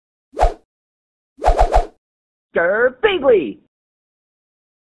Girbeagly!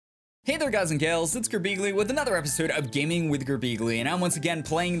 Hey there guys and gals, it's Girbeagly with another episode of Gaming with Girbeagly, and I'm once again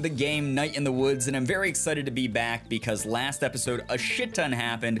playing the game Night in the Woods, and I'm very excited to be back because last episode a shit ton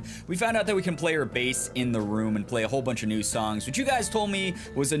happened. We found out that we can play our bass in the room and play a whole bunch of new songs, which you guys told me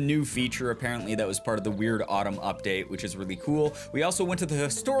was a new feature. Apparently that was part of the Weird Autumn update, which is really cool. We also went to the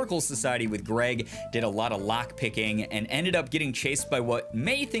Historical Society with Greg, did a lot of lock picking, and ended up getting chased by what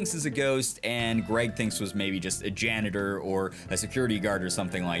May thinks is a ghost and Greg thinks was maybe just a janitor or a security guard or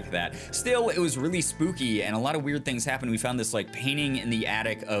something like that. Still, it was really spooky and a lot of weird things happened. We found this like painting in the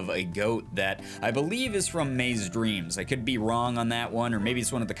attic of a goat that I believe is from May's dreams. I could be wrong on that one, or maybe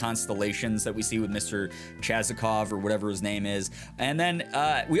it's one of the constellations that we see with Mr. Chazikov or whatever his name is. And then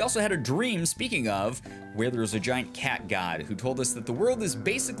we also had a dream, speaking of, where there was a giant cat god who told us that the world is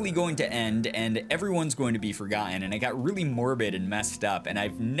basically going to end and everyone's going to be forgotten, and it got really morbid and messed up, and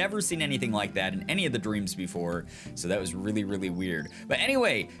I've never seen anything like that in any of the dreams before, so that was really, really weird. But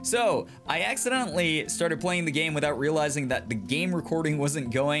anyway, so I accidentally started playing the game without realizing that the game recording wasn't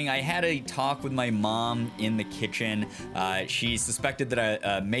going. I had a talk with my mom in the kitchen. She suspected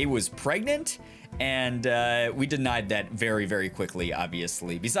that May was pregnant, and we denied that very, very quickly,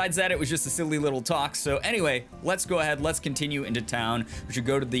 obviously. Besides that, it was just a silly little talk. So anyway, let's go ahead. Let's continue into town. We should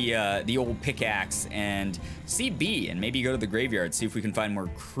go to the old pickaxe and see B, and maybe go to the graveyard, see if we can find more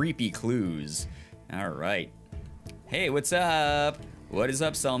creepy clues. All right. Hey, what's up? What is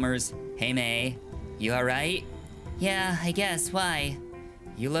up, Selmers? Hey, May. You all right? Yeah, I guess. Why?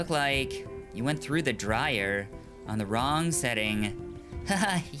 You look like you went through the dryer on the wrong setting.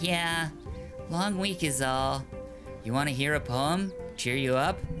 Haha, yeah. Long week is all. You want to hear a poem? Cheer you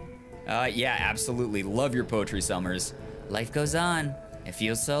up? Yeah, absolutely. Love your poetry, Selmers. Life goes on. It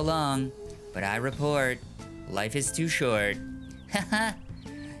feels so long. But I report, life is too short. Haha.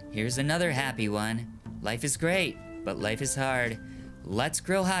 Here's another happy one. Life is great, but life is hard. Let's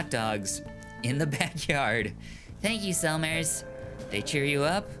grill hot dogs in the backyard. Thank you, Selmers. They cheer you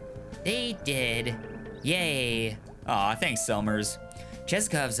up? They did. Yay. Aw, thanks, Selmers.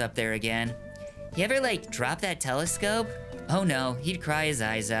 Cheskov's up there again. You ever, like, drop that telescope? Oh no, he'd cry his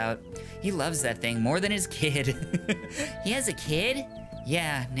eyes out. He loves that thing more than his kid. He has a kid?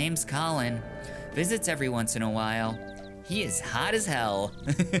 Yeah, name's Colin. Visits every once in a while. He is hot as hell.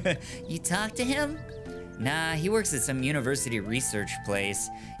 You talk to him? Nah, he works at some university research place.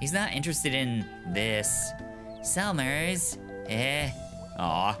 He's not interested in this. Selmers.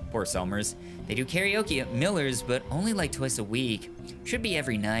 Aw, poor Selmers. They do karaoke at Miller's, but only like twice a week. Should be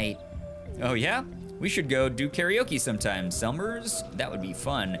every night. Oh yeah? We should go do karaoke sometime, Selmers. That would be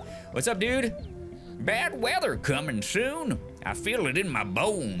fun. What's up, dude? Bad weather coming soon. I feel it in my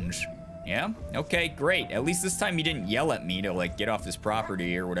bones. Yeah? Okay, great. At least this time you didn't yell at me to, like, get off this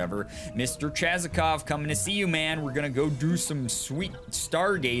property or whatever. Mr. Chazikov, coming to see you, man. We're gonna go do some sweet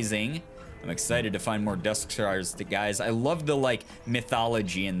stargazing. I'm excited to find more dusk stars, guys. I love the, like,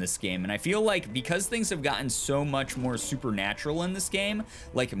 mythology in this game, and I feel like because things have gotten so much more supernatural in this game,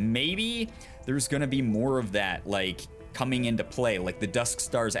 like, maybe there's gonna be more of that, like, coming into play, like the dusk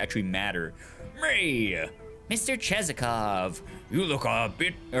stars actually matter. May! Mr. Chazikov. You look a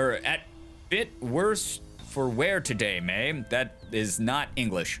bit worse for wear today, May. That is not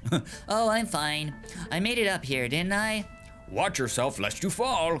English. Oh, I'm fine. I made it up here, didn't I? Watch yourself lest you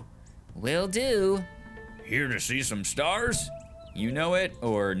fall. Will do. Here to see some stars? You know it,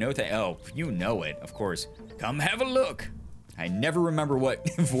 or no oh, you know it, of course. Come have a look. I never remember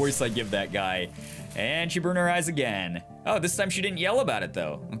what voice I give that guy. And she burned her eyes again. Oh, this time she didn't yell about it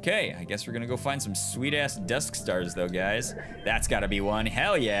though. Okay, I guess we're gonna go find some sweet ass dusk stars though, guys. That's gotta be one,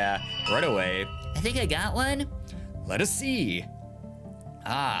 hell yeah, right away. I think I got one. Let us see.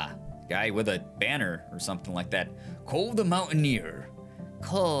 Ah, guy with a banner or something like that. Cole the Mountaineer.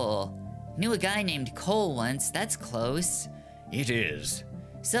 Cole. Knew a guy named Cole once, that's close. It is.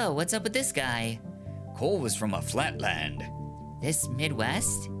 So, what's up with this guy? Cole was from a flatland. This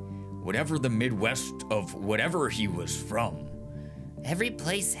Midwest? Whatever the Midwest of whatever he was from. Every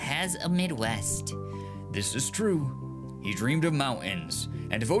place has a Midwest. This is true. He dreamed of mountains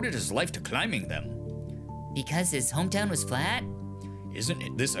and devoted his life to climbing them. Because his hometown was flat?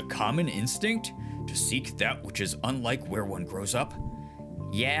 Isn't this a common instinct? To seek that which is unlike where one grows up?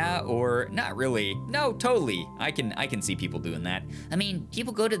 Yeah, or not really. No, totally. I can see people doing that. I mean,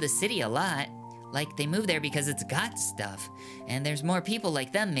 people go to the city a lot. Like, they move there because it's got stuff. And there's more people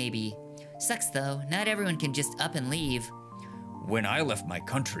like them, maybe. Sucks though, not everyone can just up and leave. When I left my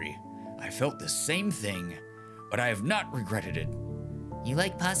country, I felt the same thing, but I have not regretted it. You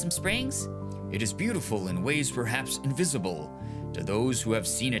like Possum Springs? It is beautiful in ways perhaps invisible to those who have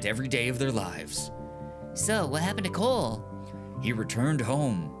seen it every day of their lives. So, what happened to Cole? He returned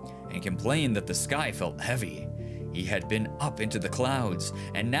home and complained that the sky felt heavy. He had been up into the clouds,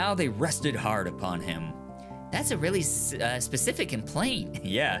 and now they rested hard upon him. That's a really specific complaint.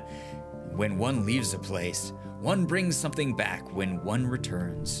 Yeah, when one leaves a place, one brings something back when one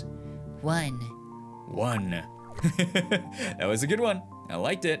returns. One. That was a good one. I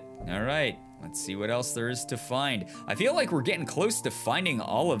liked it. All right, let's see what else there is to find. I feel like we're getting close to finding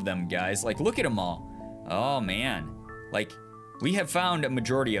all of them, guys. Like, look at them all. Oh, man. Like, we have found a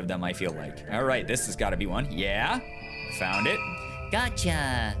majority of them, I feel like. All right, this has got to be one. Yeah, found it.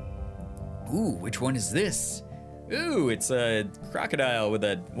 Gotcha. Ooh, which one is this? Ooh, it's a crocodile with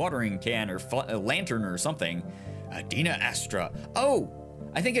a watering can or a lantern or something. Adina Astra. Oh,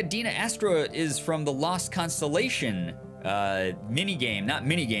 I think Adina Astra is from the Lost Constellation minigame. Not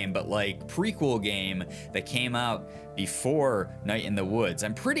minigame, but like prequel game that came out before Night in the Woods.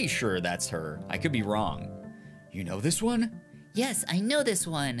 I'm pretty sure that's her. I could be wrong. You know this one? Yes, I know this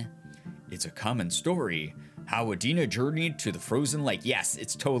one. It's a common story. How Adina journeyed to the frozen lake. Yes,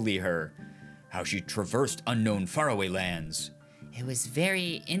 it's totally her. How she traversed unknown faraway lands. I was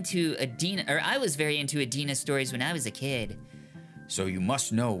very into Adina stories when I was a kid. So you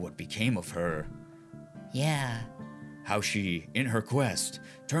must know what became of her. Yeah. How she, in her quest,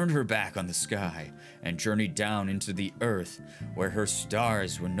 turned her back on the sky and journeyed down into the earth where her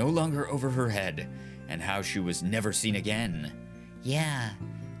stars were no longer over her head, and how she was never seen again. Yeah,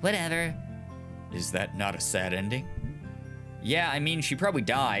 whatever. Is that not a sad ending? Yeah, I mean, she probably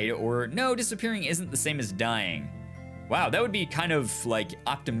died, or no, disappearing isn't the same as dying. Wow, that would be kind of like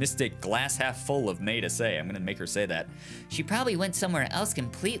optimistic, glass half full of May to say. I'm gonna make her say that. She probably went somewhere else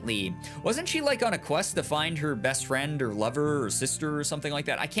completely. Wasn't she like on a quest to find her best friend or lover or sister or something like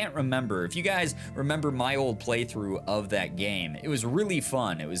that? I can't remember. If you guys remember my old playthrough of that game, it was really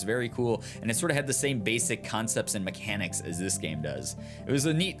fun. It was very cool, and it sort of had the same basic concepts and mechanics as this game does. It was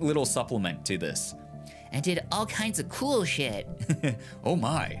a neat little supplement to this. And did all kinds of cool shit. Oh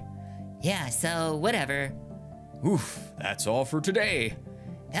my. Yeah, so whatever. Oof, that's all for today.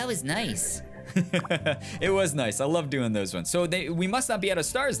 That was nice. It was nice. I love doing those ones. So we must not be out of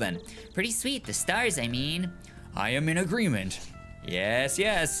stars then. Pretty sweet, the stars, I mean. I am in agreement. Yes,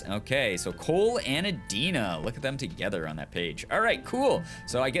 yes. Okay, so Cole and Adina. Look at them together on that page. All right, cool.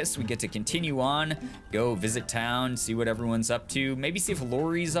 So I guess we get to continue on, go visit town, see what everyone's up to, maybe see if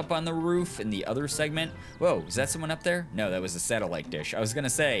Lori's up on the roof in the other segment. Whoa, is that someone up there? No, that was a satellite dish. I was gonna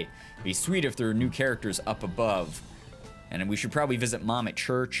say, it'd be sweet if there were new characters up above. And we should probably visit Mom at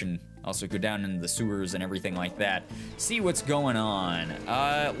church and also go down into the sewers and everything like that. See what's going on.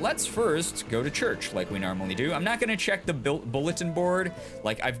 Let's first go to church like we normally do. I'm not gonna check the bulletin board.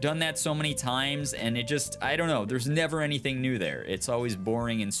 Like, I've done that so many times and it just, I don't know, there's never anything new there. It's always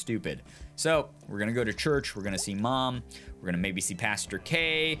boring and stupid. So, we're gonna go to church, we're gonna see Mom, we're gonna maybe see Pastor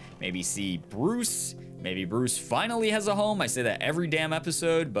K, maybe see Bruce. Maybe Bruce finally has a home. I say that every damn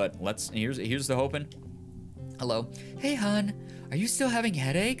episode, but here's the hoping. Hello. Hey, hon, are you still having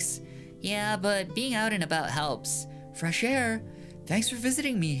headaches? Yeah, but being out and about helps. Fresh air. Thanks for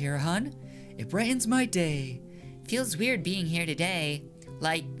visiting me here, hon. It brightens my day. Feels weird being here today.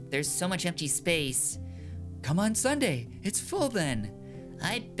 Like, there's so much empty space. Come on Sunday. It's full then.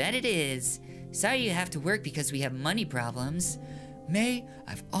 I bet it is. Sorry you have to work because we have money problems. May,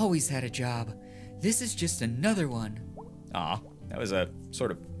 I've always had a job. This is just another one. Aw, that was a sort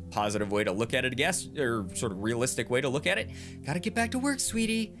of positive way to look at it, I guess, or sort of realistic way to look at it. Gotta get back to work,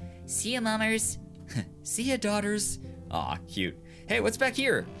 sweetie. See ya, mummers. See ya, daughters. Aw, cute. Hey, what's back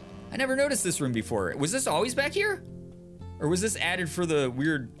here? I never noticed this room before. Was this always back here? Or was this added for the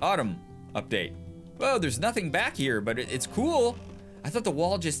weird autumn update? Whoa, there's nothing back here, but it's cool. I thought the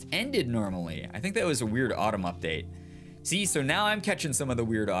wall just ended normally. I think that was a weird autumn update. See, so now I'm catching some of the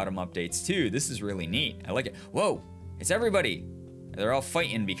weird autumn updates too. This is really neat. I like it. Whoa, it's everybody. They're all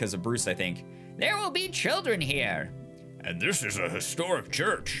fighting because of Bruce, I think. There will be children here. And this is a historic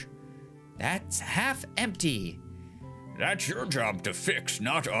church. That's half empty. That's your job to fix,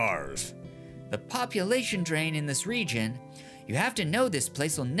 not ours. The population drain in this region, you have to know this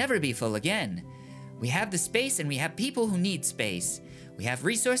place will never be full again. We have the space and we have people who need space. We have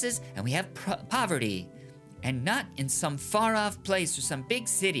resources and we have poverty. And not in some far-off place or some big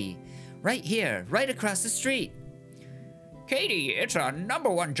city. Right here, right across the street. Katie, it's our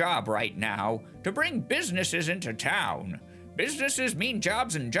 #1 job right now to bring businesses into town. Businesses mean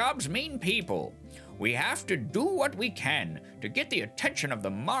jobs and jobs mean people. We have to do what we can to get the attention of the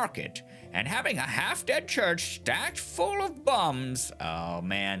market, and having a half-dead church stacked full of bums. Oh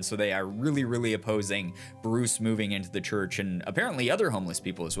man, so they are really, really opposing Bruce moving into the church and apparently other homeless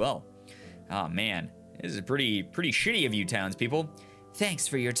people as well. Oh man, This is pretty shitty of you townspeople. Thanks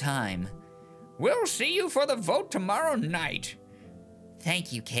for your time. We'll see you for the vote tomorrow night.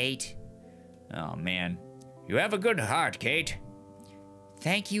 Thank you, Kate. Oh, man. You have a good heart, Kate.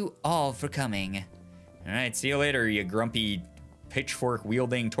 Thank you all for coming. All right, see you later, you grumpy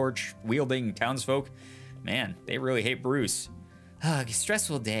pitchfork-wielding, torch-wielding townsfolk. Man, they really hate Bruce. Ugh,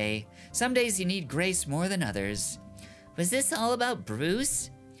 stressful day. Some days you need grace more than others. Was this all about Bruce?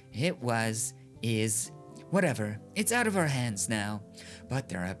 It was, is, whatever. It's out of our hands now. But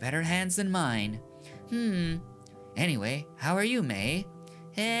there are better hands than mine. Anyway, how are you, May?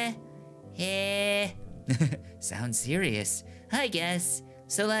 Sounds serious. I guess.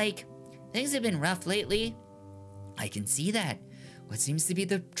 So, like, things have been rough lately. I can see that. What seems to be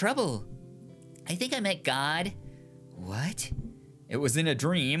the trouble? I think I met God. What? It was in a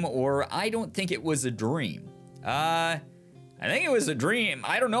dream, or I don't think it was a dream. I think it was a dream.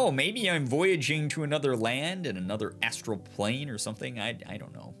 I don't know. Maybe I'm voyaging to another land and another astral plane or something. I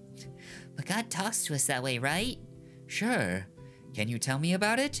don't know. But God talks to us that way, right? Sure. Can you tell me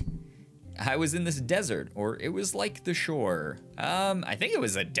about it? I was in this desert, or it was like the shore. I think it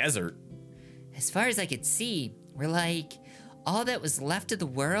was a desert. As far as I could see, we're like, all that was left of the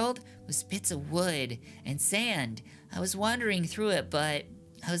world was bits of wood and sand. I was wandering through it, but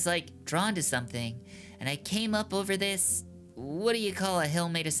I was like drawn to something, and I came up over this, what do you call a hill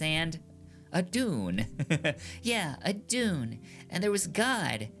made of sand? A dune. Yeah, a dune. And there was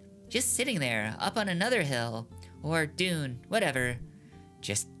God, just sitting there up on another hill, or dune, whatever.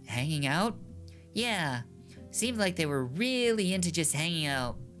 Just hanging out? Yeah, seemed like they were really into just hanging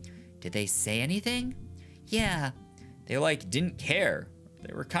out. Did they say anything? Yeah. They like didn't care.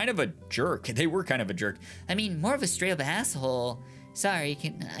 They were kind of a jerk. They were kind of a jerk. I mean, more of a straight up asshole. Sorry,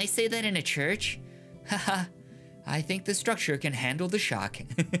 can I say that in a church? Haha, I think the structure can handle the shock.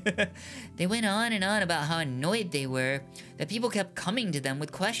 They went on and on about how annoyed they were, that people kept coming to them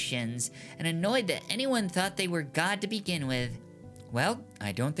with questions, and annoyed that anyone thought they were God to begin with. Well,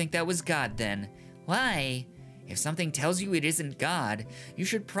 I don't think that was God then. Why? If something tells you it isn't God, you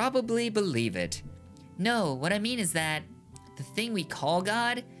should probably believe it. No, what I mean is that the thing we call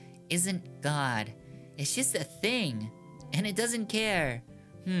God isn't God. It's just a thing, and it doesn't care.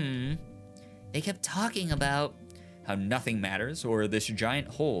 They kept talking about how nothing matters, or this giant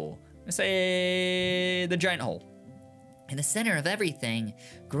hole. I say the giant hole. In the center of everything,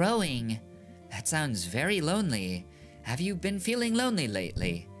 growing. That sounds very lonely. Have you been feeling lonely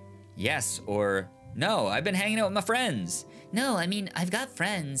lately? Yes, or no, I've been hanging out with my friends. No, I mean, I've got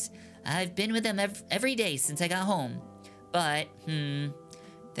friends. I've been with them every day since I got home. But,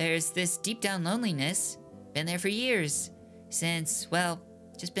 there's this deep down loneliness. Been there for years. Since, well,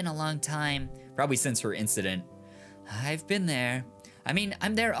 just been a long time. Probably since her incident. I've been there. I mean,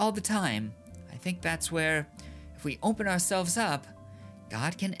 I'm there all the time. I think that's where, if we open ourselves up,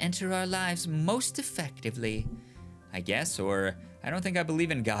 God can enter our lives most effectively. I guess, or I don't think I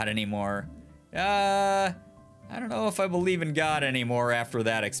believe in God anymore. I don't know if I believe in God anymore after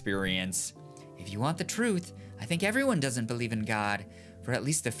that experience. If you want the truth, I think everyone doesn't believe in God for at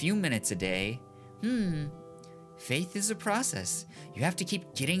least a few minutes a day. Faith is a process. You have to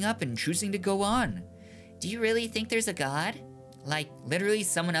keep getting up and choosing to go on. Do you really think there's a God? Like, literally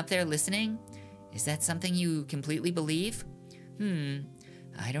someone up there listening? Is that something you completely believe?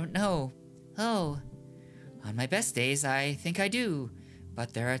 I don't know. Oh. On my best days, I think I do,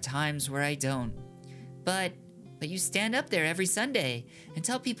 but there are times where I don't. But you stand up there every Sunday and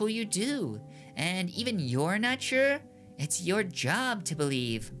tell people you do, and even you're not sure? It's your job to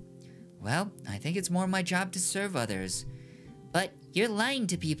believe. Well, I think it's more my job to serve others. But you're lying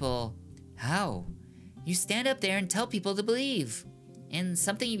to people. How? You stand up there and tell people to believe in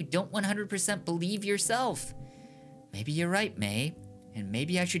something you don't 100% believe yourself. Maybe you're right, May, and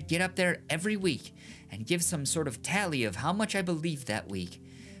maybe I should get up there every week and give some sort of tally of how much I believed that week.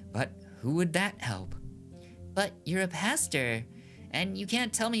 But who would that help? But you're a pastor, and you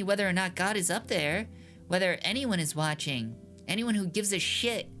can't tell me whether or not God is up there, whether anyone is watching, anyone who gives a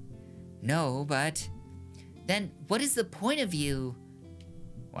shit. No, but... Then what is the point of you?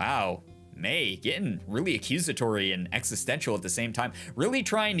 Wow. May, getting really accusatory and existential at the same time. Really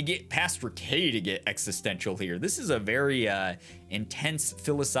trying to get Pastor K to get existential here. This is a very intense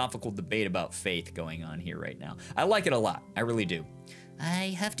philosophical debate about faith going on here right now. I like it a lot. I really do.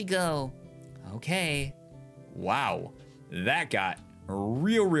 I have to go. Okay. Wow. That got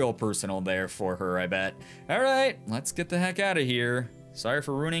real personal there for her, I bet. All right, let's get the heck out of here. Sorry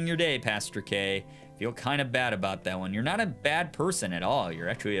for ruining your day, Pastor K. Feel kind of bad about that one. You're not a bad person at all. You're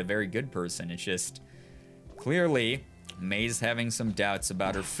actually a very good person. It's just clearly May's having some doubts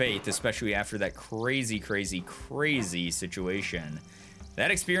about her faith, especially after that crazy situation. That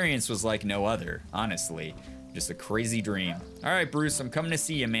experience was like no other, honestly. Just a crazy dream. All right, Bruce, I'm coming to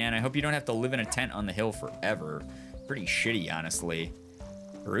see you, man. I hope you don't have to live in a tent on the hill forever. Pretty shitty, honestly.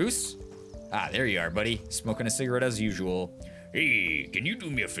 Bruce? Ah, there you are, buddy. Smoking a cigarette as usual. Hey, can you do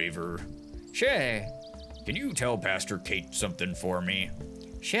me a favor? Sure. Can you tell Pastor Kate something for me?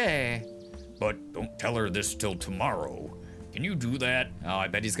 Sure. But don't tell her this till tomorrow. Can you do that? Oh, I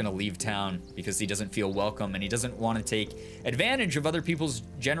bet he's gonna leave town because he doesn't feel welcome and he doesn't want to take advantage of other people's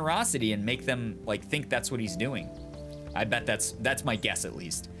generosity and make them like think that's what he's doing. I bet that's my guess at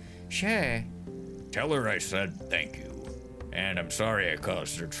least. Sure. Tell her I said thank you. And I'm sorry I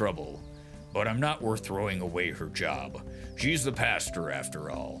caused her trouble. But I'm not worth throwing away her job. She's the pastor after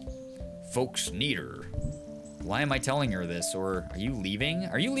all. Folks need her. Why am I telling her this? Or are you leaving?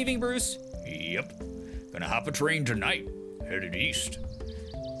 Are you leaving, Bruce? Yep. Gonna hop a train tonight. Headed east.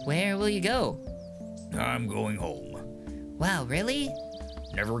 Where will you go? I'm going home. Wow, really?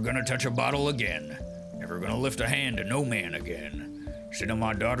 Never gonna touch a bottle again. Never gonna lift a hand to no man again. Sit on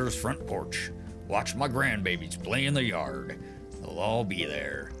my daughter's front porch. Watch my grandbabies play in the yard. They'll all be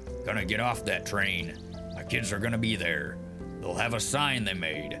there. Gonna get off that train. My kids are gonna be there. They'll have a sign they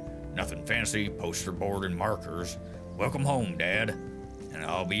made. Nothing fancy, poster board and markers. Welcome home, Dad. And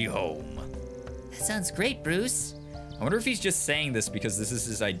I'll be home. That sounds great, Bruce. I wonder if he's just saying this because this is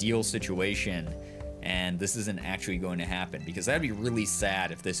his ideal situation and this isn't actually going to happen, because that'd be really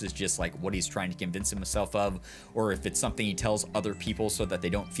sad if this is just like what he's trying to convince himself of, or if it's something he tells other people so that they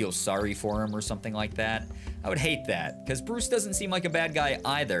don't feel sorry for him or something like that. I would hate that because Bruce doesn't seem like a bad guy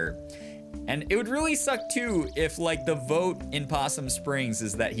either. And it would really suck too if like the vote in Possum Springs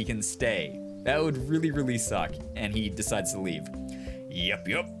is that he can stay. That would really suck and he decides to leave. Yep.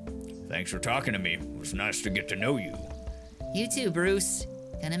 Thanks for talking to me. It was nice to get to know you. You too, Bruce.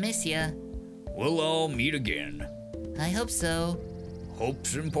 Gonna miss ya. We'll all meet again. I hope so.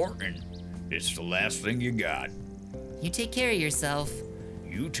 Hope's important. It's the last thing you got. You take care of yourself.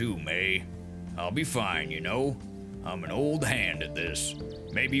 You too, May. I'll be fine, you know. I'm an old hand at this.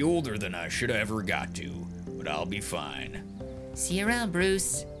 Maybe older than I should have ever got to, but I'll be fine. See you around,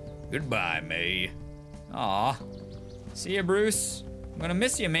 Bruce. Goodbye, May. Aw. See ya, Bruce. I'm gonna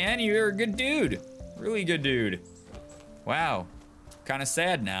miss you, man. You're a good dude. Really good dude. Wow. Kinda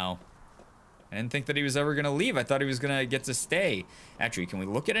sad now. I didn't think that he was ever gonna leave. I thought he was gonna get to stay. Actually, can we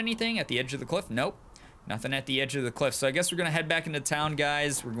look at anything at the edge of the cliff? Nope. Nothing at the edge of the cliff. So I guess we're gonna head back into town,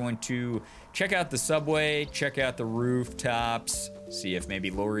 guys. We're going to check out the subway, check out the rooftops, see if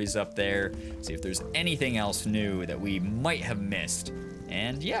maybe Lori's up there, see if there's anything else new that we might have missed.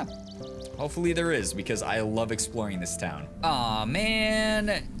 And yeah, hopefully there is, because I love exploring this town. Aw,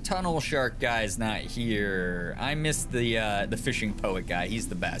 man, Tunnel Shark guy's not here. I miss the fishing poet guy. He's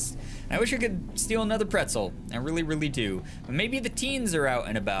the best. And I wish I could steal another pretzel. I really do. But maybe the teens are out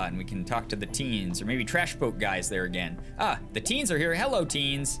and about and we can talk to the teens, or maybe Trash Boat guy's there again. Ah, the teens are here. Hello,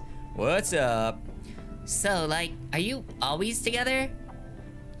 teens. What's up? So, like, are you always together?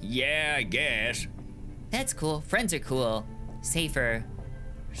 Yeah, I guess. That's cool. Friends are cool. Safer.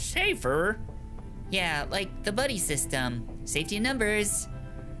 Safer? Yeah, like the buddy system. Safety in numbers.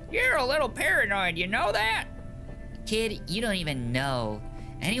 You're a little paranoid, you know that? Kid, you don't even know.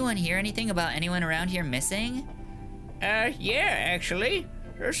 Anyone hear anything about anyone around here missing? Yeah, actually.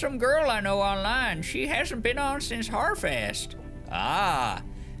 There's some girl I know online. She hasn't been on since Harfest. Ah,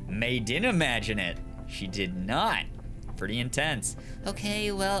 May didn't imagine it. She did not. Pretty intense.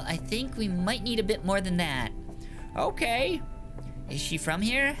 Okay, well, I think we might need a bit more than that. Okay. Is she from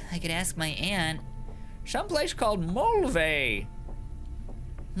here? I could ask my aunt. Someplace called Mulvey.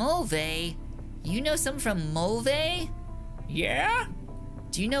 Mulvey? You know someone from Mulvey? Yeah?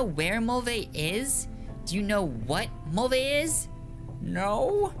 Do you know where Mulvey is? Do you know what Mulvey is?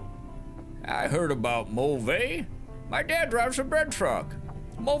 No. I heard about Mulvey. My dad drives a bread truck.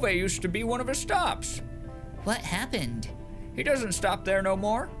 Mulvey used to be one of his stops. What happened? He doesn't stop there no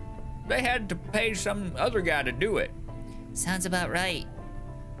more. They had to pay some other guy to do it. Sounds about right.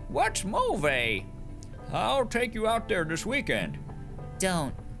 What's Mulvey? I'll take you out there this weekend.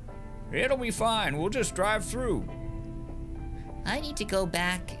 Don't. It'll be fine. We'll just drive through. I need to go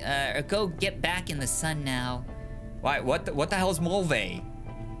back, or go get back in the sun now. Why, what the hell is Mulvey?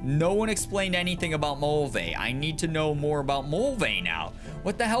 No one explained anything about Mulvey. I need to know more about Mulvey now.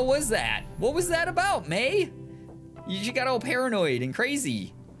 What the hell was that? What was that about, May? You got all paranoid and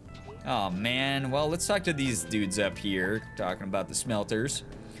crazy. Oh man, well, let's talk to these dudes up here, talking about the smelters.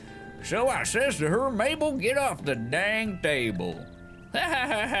 So I says to her, Mabel, get off the dang table. Ha ha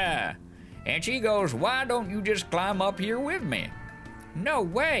ha ha. And she goes, why don't you just climb up here with me? No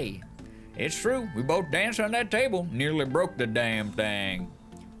way. It's true, we both danced on that table, nearly broke the damn thing.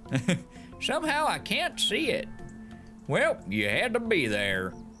 Somehow I can't see it. Well, you had to be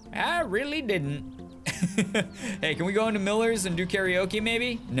there. I really didn't. Hey, can we go into Miller's and do karaoke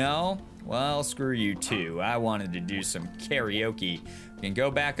maybe? No? Well, screw you too. I wanted to do some karaoke. We can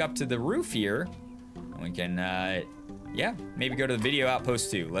go back up to the roof here. And we can, yeah, maybe go to the video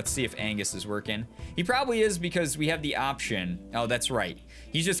outpost too. Let's see if Angus is working. He probably is because we have the option. Oh, that's right.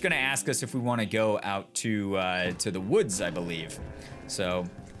 He's just gonna ask us if we wanna go out to the woods, I believe. So,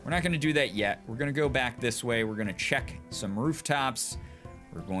 we're not gonna do that yet. We're gonna go back this way. We're gonna check some rooftops.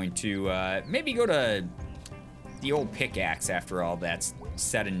 We're going to maybe go to the old pickaxe after all that's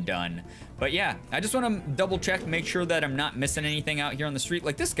said and done. But yeah, I just want to double check, make sure that I'm not missing anything out here on the street.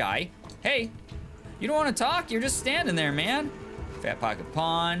 Like this guy. Hey, you don't want to talk? You're just standing there, man. Fat Pocket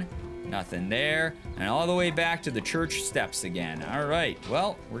Pawn. Nothing there. And all the way back to the church steps again. All right,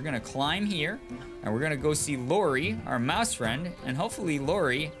 well, we're going to climb here. And we're going to go see Lori, our mouse friend. And hopefully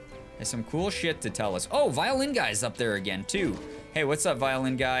Lori has some cool shit to tell us. Oh, Violin Guy's up there again, too. Hey, what's up,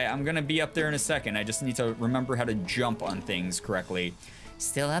 Violin Guy? I'm gonna be up there in a second. I just need to remember how to jump on things correctly.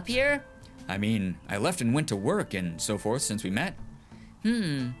 Still up here? I mean, I left and went to work and so forth since we met.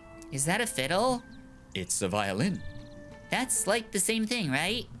 Is that a fiddle? It's a violin. That's like the same thing,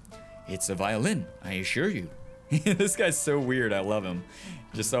 right? It's a violin, I assure you. This guy's so weird, I love him.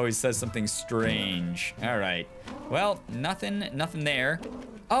 Just always says something strange. All right, well, nothing there.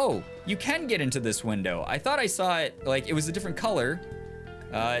 Oh, you can get into this window. I thought I saw it, like, it was a different color.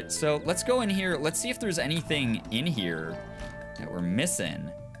 So let's go in here. Let's see if there's anything in here that we're missing.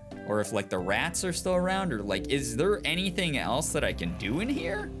 Or if, like, the rats are still around. Or, like, is there anything else that I can do in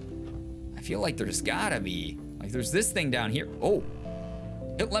here? I feel like there's gotta be. Like, there's this thing down here. Oh,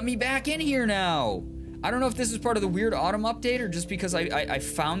 it let me back in here now. I don't know if this is part of the weird autumn update or just because I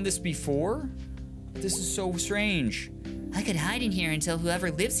found this before. This is so strange. I could hide in here until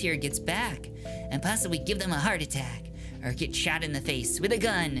whoever lives here gets back and possibly give them a heart attack or get shot in the face with a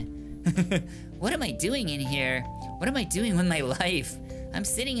gun. What am I doing in here? What am I doing with my life? I'm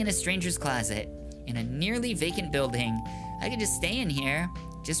sitting in a stranger's closet in a nearly vacant building. I could just stay in here,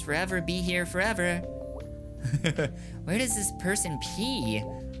 just forever be here forever. Where does this person pee?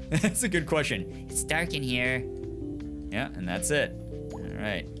 That's a good question. It's dark in here. Yeah, and that's it. All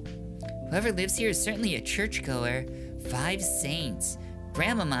right. Whoever lives here is certainly a churchgoer. 5 saints.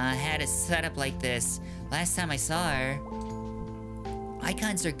 Grandmama had a setup like this last time I saw her.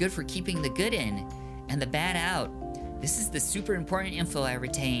 Icons are good for keeping the good in and the bad out. This is the super important info I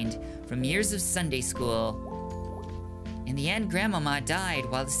retained from years of Sunday school. In the end, Grandmama died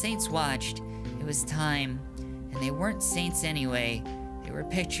while the saints watched. It was time. And they weren't saints anyway. They were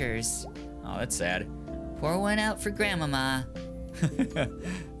pictures. Oh, that's sad. Pour one out for Grandmama.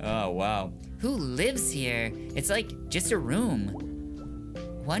 Oh, wow. Who lives here? It's like just a room.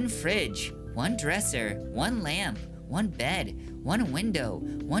 1 fridge, 1 dresser, 1 lamp, 1 bed, 1 window,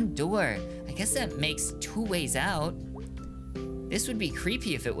 1 door. I guess that makes 2 ways out. This would be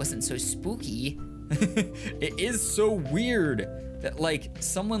creepy if it wasn't so spooky. It is so weird that, like,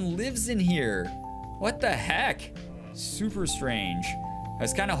 someone lives in here. What the heck? Super strange. I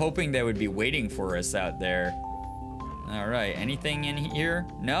was kind of hoping they would be waiting for us out there. All right, anything in here?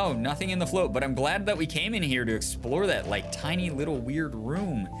 No, nothing in the float, but I'm glad that we came in here to explore that, like, tiny little weird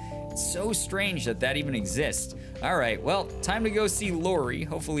room. It's so strange that that even exists. All right, well, time to go see Lori.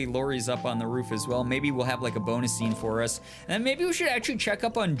 Hopefully Lori's up on the roof as well. Maybe we'll have, like, a bonus scene for us. And then maybe we should actually check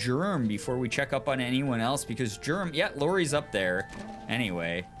up on Germ before we check up on anyone else, because Germ, yeah, Lori's up there.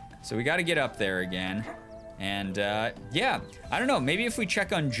 Anyway, so we gotta get up there again. And, yeah, I don't know, maybe if we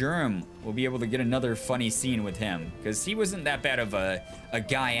check on Germ, we'll be able to get another funny scene with him, because he wasn't that bad of a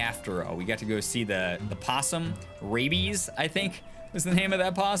guy after all. We got to go see the possum, Rabies, I think was the name of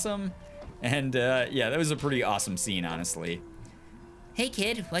that possum. And, yeah, that was a pretty awesome scene, honestly. Hey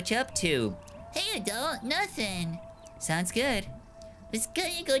kid, what you up to? Hey adult, nothing. Sounds good. Was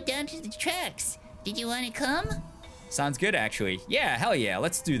gonna go down to the tracks. Did you wanna come? Sounds good, actually. Yeah, hell yeah,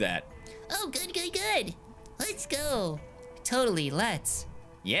 let's do that. Oh, good, good, good. Let's go. Totally, let's.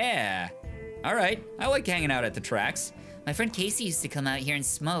 Yeah. All right, I like hanging out at the tracks. My friend Casey used to come out here and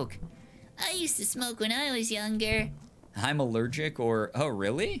smoke. I used to smoke when I was younger. I'm allergic or, oh,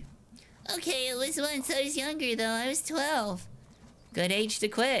 really? Okay, it was once I was younger though. I was 12. Good age to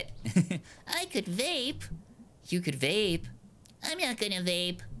quit. I could vape. You could vape. I'm not gonna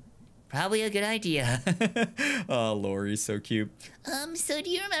vape. Probably a good idea. Oh, Lori's so cute. So do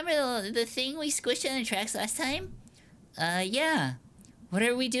you remember the thing we squished on the tracks last time? Yeah. What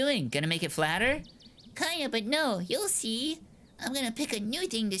are we doing? Gonna make it flatter? Kinda, but no, you'll see. I'm gonna pick a new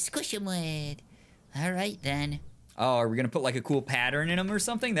thing to squish him with. All right, then. Oh, are we gonna put like a cool pattern in them or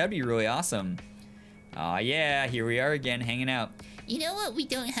something? That'd be really awesome. Aw, yeah, here we are again, hanging out. You know what we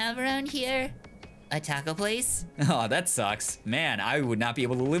don't have around here? A taco place? Oh, that sucks. Man, I would not be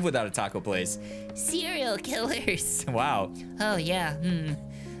able to live without a taco place. Serial killers. Wow. Oh, yeah,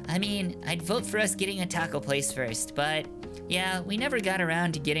 I mean, I'd vote for us getting a taco place first, but yeah, we never got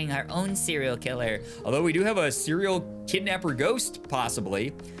around to getting our own serial killer. Although we do have a serial kidnapper ghost,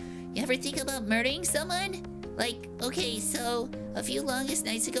 possibly. You ever think about murdering someone? Like, okay, so a few longest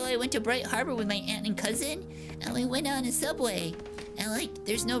nights ago, I went to Bright Harbor with my aunt and cousin, and we went on a subway. And like,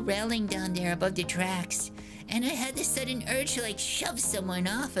 there's no railing down there above the tracks. And I had this sudden urge to like shove someone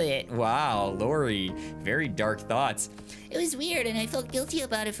off of it. Wow, Lori, very dark thoughts. It was weird and I felt guilty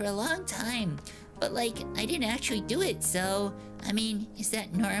about it for a long time. But like, I didn't actually do it, so, I mean, is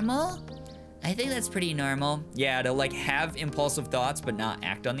that normal? I think that's pretty normal. Yeah, to like have impulsive thoughts but not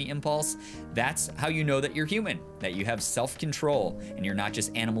act on the impulse, that's how you know that you're human, that you have self-control and you're not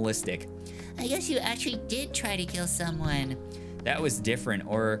just animalistic. I guess you actually did try to kill someone. That was different,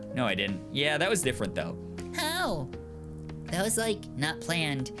 or no, I didn't. Yeah, that was different though. How? That was like not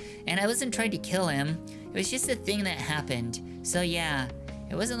planned, and I wasn't trying to kill him. It was just a thing that happened. So yeah,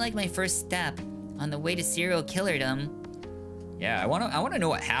 it wasn't like my first step on the way to serial killerdom. Yeah, I wanna know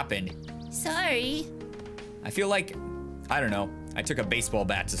what happened. Sorry. I feel like, I don't know, I took a baseball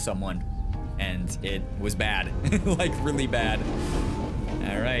bat to someone and it was bad, like really bad.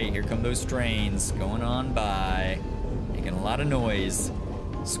 All right, here come those trains going on by, making a lot of noise,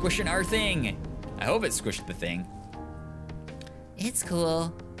 squishing our thing. I hope it squished the thing. It's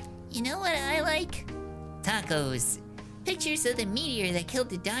cool. You know what I like? Tacos. Pictures of the meteor that killed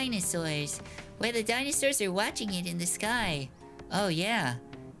the dinosaurs, where the dinosaurs are watching it in the sky. Oh yeah,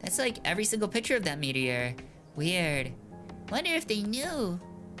 that's like every single picture of that meteor. Weird. Wonder if they knew.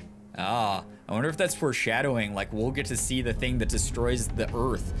 Ah, I wonder if that's foreshadowing, like we'll get to see the thing that destroys the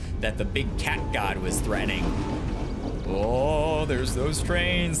Earth that the big cat god was threatening. Oh, there's those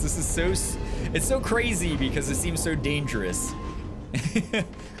trains. This is it's so crazy because it seems so dangerous.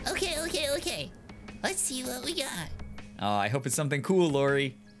 Okay. Let's see what we got. Oh, I hope it's something cool,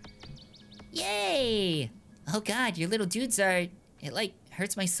 Lori. Yay! Oh god, your little dude's art, it like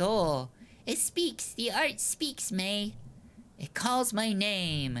hurts my soul. It speaks. The art speaks, May. It calls my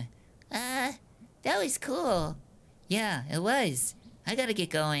name. That was cool. Yeah, it was. I gotta get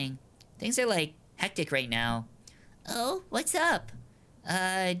going. Things are like hectic right now. Oh, what's up?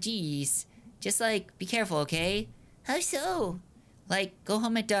 Geez. Just like, be careful, okay? How so? Like, go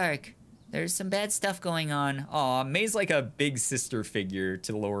home at dark. There's some bad stuff going on. Aw, May's like a big sister figure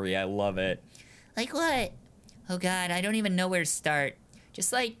to Lori. I love it. Like what? Oh god, I don't even know where to start.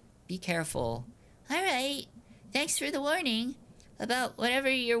 Just like, be careful. Alright. Thanks for the warning. About whatever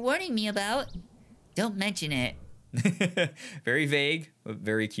you're warning me about. Don't mention it. Very vague, but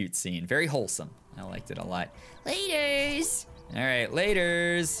very cute scene. Very wholesome. I liked it a lot. Laters! All right,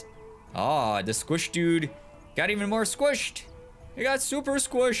 laters. Aw, the squish dude got even more squished. He got super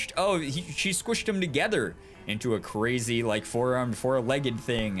squished. Oh, she squished him together into a crazy, like, four-armed, four-legged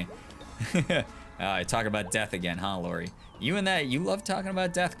thing. Talking about death again, huh, Lori? You and that, you love talking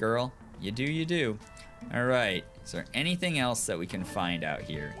about death, girl. You do. All right, is there anything else that we can find out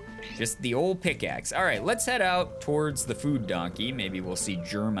here? Just the old pickaxe. All right, let's head out towards the food donkey. Maybe we'll see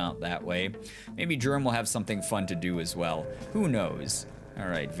Germ out that way. Maybe Germ will have something fun to do as well. Who knows? All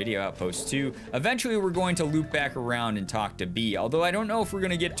right, video outpost 2. Eventually, we're going to loop back around and talk to B, although I don't know if we're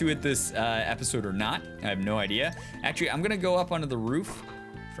going to get to it this episode or not. I have no idea. Actually, I'm going to go up onto the roof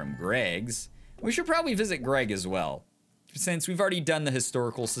from Greg's. We should probably visit Greg as well. Since we've already done the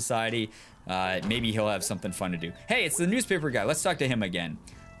Historical Society, maybe he'll have something fun to do. Hey, it's the newspaper guy. Let's talk to him again.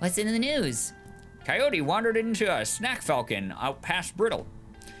 What's in the news? Coyote wandered into a snack falcon out past Brittle.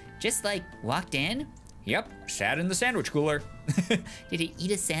 Just like, walked in? Yep, sat in the sandwich cooler. Did he eat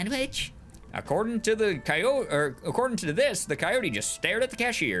a sandwich? According to the coyote just stared at the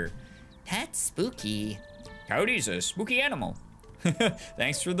cashier. That's spooky. Coyote's a spooky animal.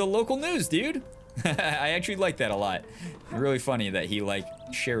 Thanks for the local news, dude. I actually like that a lot. Really funny that he like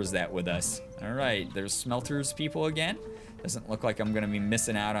shares that with us. All right, there's Smelters people again. Doesn't look like I'm gonna be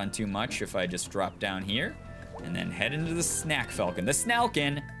missing out on too much if I just drop down here and then head into the Snack Falcon. The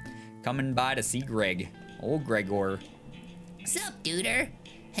Snalkin coming by to see Greg. Old Gregor. Sup, duder?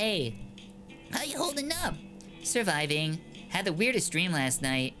 Hey, How you holding up? surviving. Had the weirdest dream last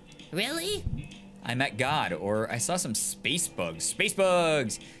night. Really? I met God, or I saw some space bugs. Space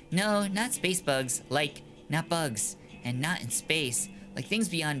bugs! No, not space bugs. Like, not bugs. And not in space. Like things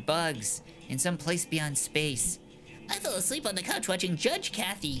beyond bugs, in some place beyond space. I fell asleep on the couch watching Judge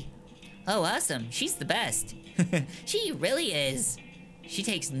Kathy. Oh, awesome. She's the best. She really is. She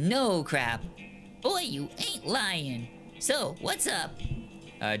takes no crap. Boy, you ain't lying. So, what's up?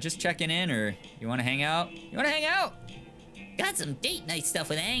 Just checking in, or you wanna hang out? You wanna hang out? Got some date night stuff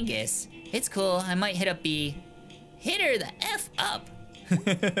with Angus. It's cool. I might hit up B. Hit her the F up.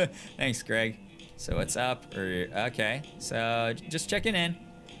 Thanks, Greg. So what's up? Okay, so just checking in.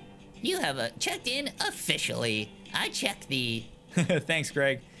 You have checked in officially. I checked the... Thanks,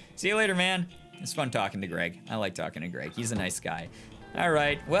 Greg. See you later, man. It's fun talking to Greg. I like talking to Greg. He's a nice guy. All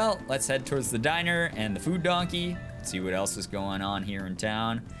right, well, let's head towards the diner and the food donkey. See what else is going on here in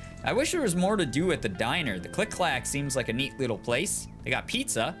town. I wish there was more to do at the diner. The Click Clack seems like a neat little place. They got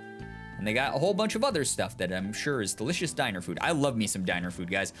pizza, and they got a whole bunch of other stuff that I'm sure is delicious diner food. I love me some diner food,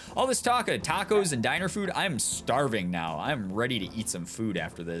 guys. All this talk of tacos and diner food, I'm starving now. I'm ready to eat some food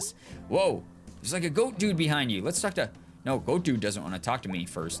after this. Whoa, there's like a goat dude behind you. Let's talk to... No, goat dude doesn't want to talk to me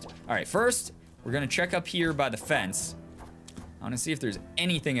first. All right, first, we're gonna check up here by the fence. I wanna see if there's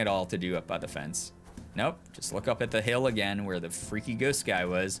anything at all to do up by the fence. Nope, just look up at the hill again where the freaky ghost guy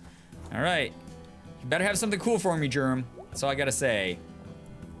was. All right, you better have something cool for me, Germ. That's all I gotta say.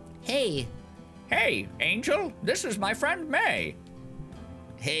 Hey. Hey, Angel, this is my friend May.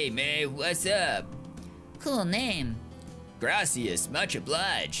 Hey, May, what's up? Cool name. Gracias, much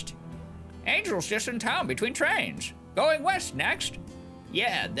obliged. Angel's just in town between trains. Going west next.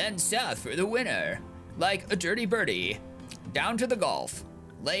 Yeah, then south for the winter. Like a dirty birdie. Down to the Gulf.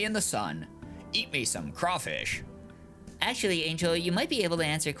 Lay in the sun. Eat me some crawfish. Actually, Angel, you might be able to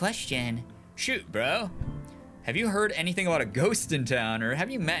answer a question. Shoot, bro. Have you heard anything about a ghost in town, or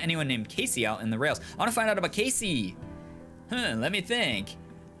have you met anyone named Casey out in the rails? I wanna find out about Casey. Let me think.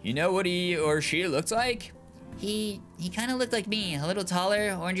 You know what he or she looks like? He kind of looked like me, a little taller,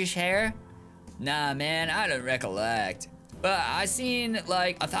 orangish hair. Nah, man, I don't recollect. But I seen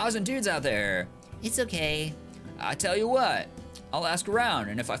like 1,000 dudes out there. It's okay. I tell you what, I'll ask around,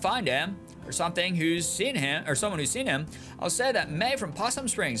 and if I find him, or something who's seen him, or someone who's seen him, I'll say that May from Possum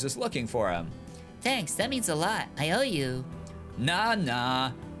Springs is looking for him. Thanks, that means a lot. I owe you.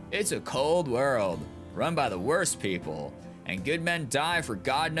 Nah, it's a cold world, run by the worst people, and good men die for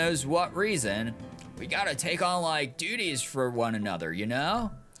God knows what reason. We gotta take on like duties for one another, you know?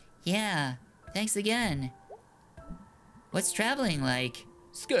 Yeah, thanks again. What's traveling like?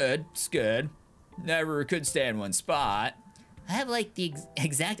 It's good. Never could stay in one spot. I have like the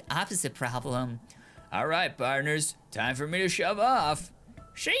exact opposite problem. All right, partners, time for me to shove off.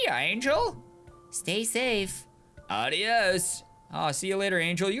 See ya, Angel. Stay safe. Adios. Oh, see you later,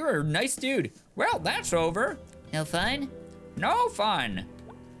 Angel. You're a nice dude. Well, that's over. No fun? No fun.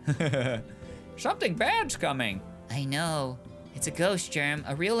 Something bad's coming. I know. It's a ghost, Germ,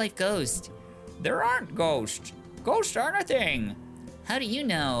 a real life ghost. There aren't ghosts. Ghosts aren't a thing. How do you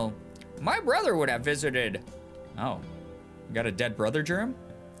know? My brother would have visited. Oh, you got a dead brother, Germ?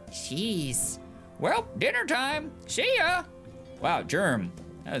 Jeez. Well, dinner time. See ya. Wow, Germ,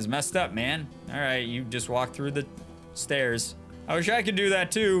 that was messed up, man. All right, you just walked through the stairs. I wish I could do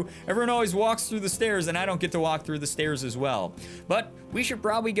that too. Everyone always walks through the stairs and I don't get to walk through the stairs as well. But we should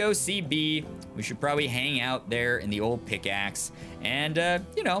probably go see B. We should probably hang out there in the old pickaxe and,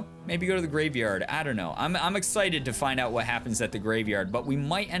 you know, maybe go to the graveyard. I don't know. I'm excited to find out what happens at the graveyard, but we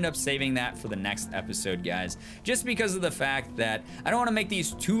might end up saving that for the next episode, guys. Just because of the fact that I don't want to make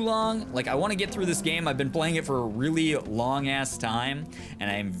these too long. Like, I want to get through this game. I've been playing it for a really long ass time, and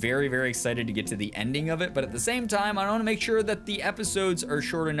I am very, very excited to get to the ending of it. But at the same time, I want to make sure that the episodes are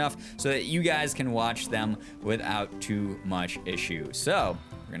short enough so that you guys can watch them without too much issue. So,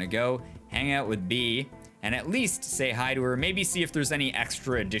 we're gonna go hang out with B and at least say hi to her, maybe see if there's any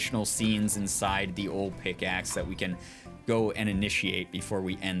extra additional scenes inside the old pickaxe that we can go and initiate before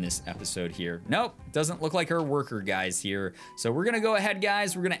we end this episode here. Nope, doesn't look like her worker guys here. So we're gonna go ahead,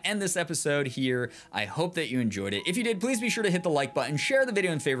 guys. We're gonna end this episode here. I hope that you enjoyed it. If you did, please be sure to hit the like button, share the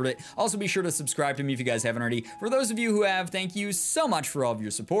video and favorite it. Also be sure to subscribe to me if you guys haven't already. For those of you who have, thank you so much for all of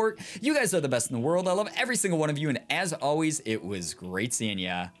your support. You guys are the best in the world. I love every single one of you. And as always, it was great seeing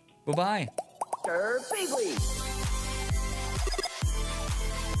ya. Bye-bye. Girbeagly.